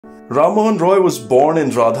Ram Mohan Roy was born in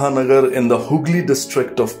Radhanagar in the Hooghly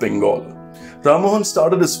district of Bengal. Ram Mohan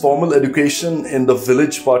started his formal education in the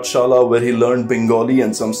village Pathshala, where he learned Bengali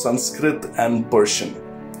and some Sanskrit and Persian.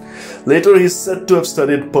 Later he is said to have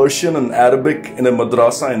studied Persian and Arabic in a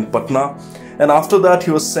madrasa in Patna, and after that he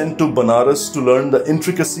was sent to Banaras to learn the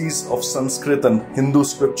intricacies of Sanskrit and Hindu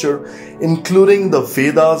scripture, including the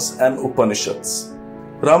Vedas and Upanishads.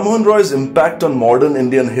 Ram Mohan Roy's impact on modern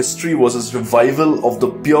Indian history was his revival of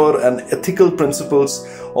the pure and ethical principles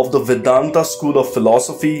of the Vedanta school of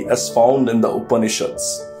philosophy as found in the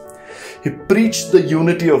Upanishads. He preached the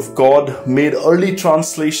unity of God, made early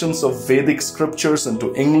translations of Vedic scriptures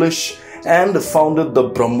into English, and founded the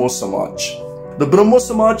Brahmo Samaj. The Brahmo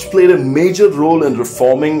Samaj played a major role in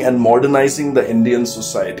reforming and modernizing the Indian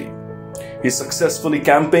society. He successfully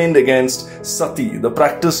campaigned against sati, the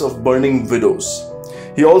practice of burning widows.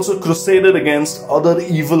 He also crusaded against other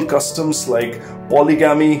evil customs like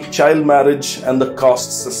polygamy, child marriage, and the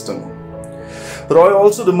caste system. Roy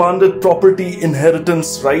also demanded property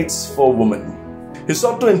inheritance rights for women. He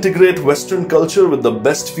sought to integrate Western culture with the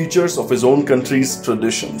best features of his own country's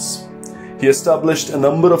traditions. He established a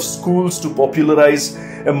number of schools to popularize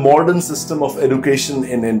a modern system of education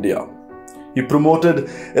in India. He promoted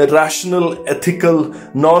a rational, ethical,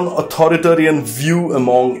 non-authoritarian view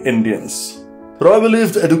among Indians. Roy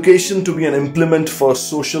believed education to be an implement for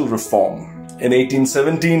social reform. In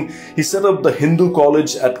 1817, he set up the Hindu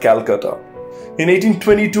College at Calcutta. In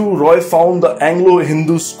 1822, Roy founded the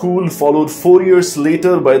Anglo-Hindu School, followed 4 years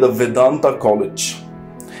later by the Vedanta College.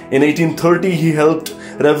 In 1830, he helped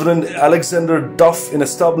Reverend Alexander Duff in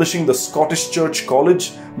establishing the Scottish Church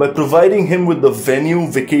College by providing him with the venue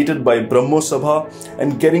vacated by Brahmo Sabha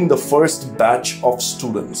and getting the first batch of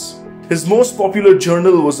students. His most popular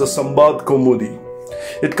journal was the Sambad Kaumudi.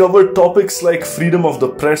 It covered topics like freedom of the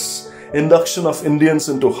press, induction of Indians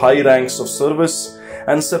into high ranks of service,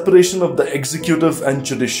 and separation of the executive and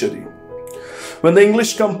judiciary. When the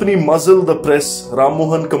English company muzzled the press, Ram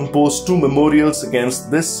Mohan composed 2 memorials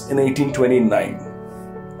against this in 1829.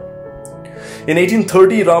 In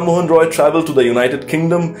 1830, Ram Mohan Roy travelled to the United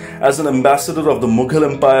Kingdom as an ambassador of the Mughal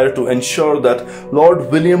Empire to ensure that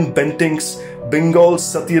Lord William Bentinck's Bengal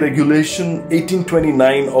Sati Regulation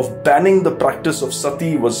 1829 of banning the practice of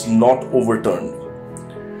sati was not overturned.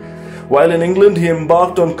 While in England, he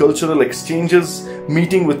embarked on cultural exchanges,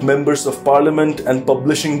 meeting with members of parliament and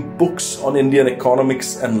publishing books on Indian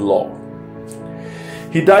economics and law.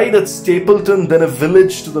 He died at Stapleton, then a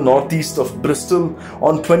village to the northeast of Bristol,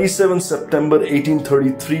 on 27 September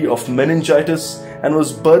 1833 of meningitis, and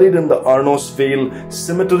was buried in the Arnos Vale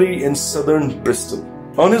Cemetery in southern Bristol.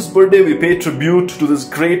 On his birthday, we pay tribute to this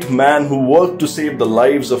great man who worked to save the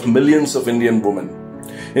lives of millions of Indian women.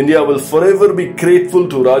 India will forever be grateful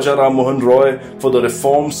to Raja Ram Mohan Roy for the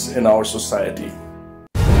reforms in our society.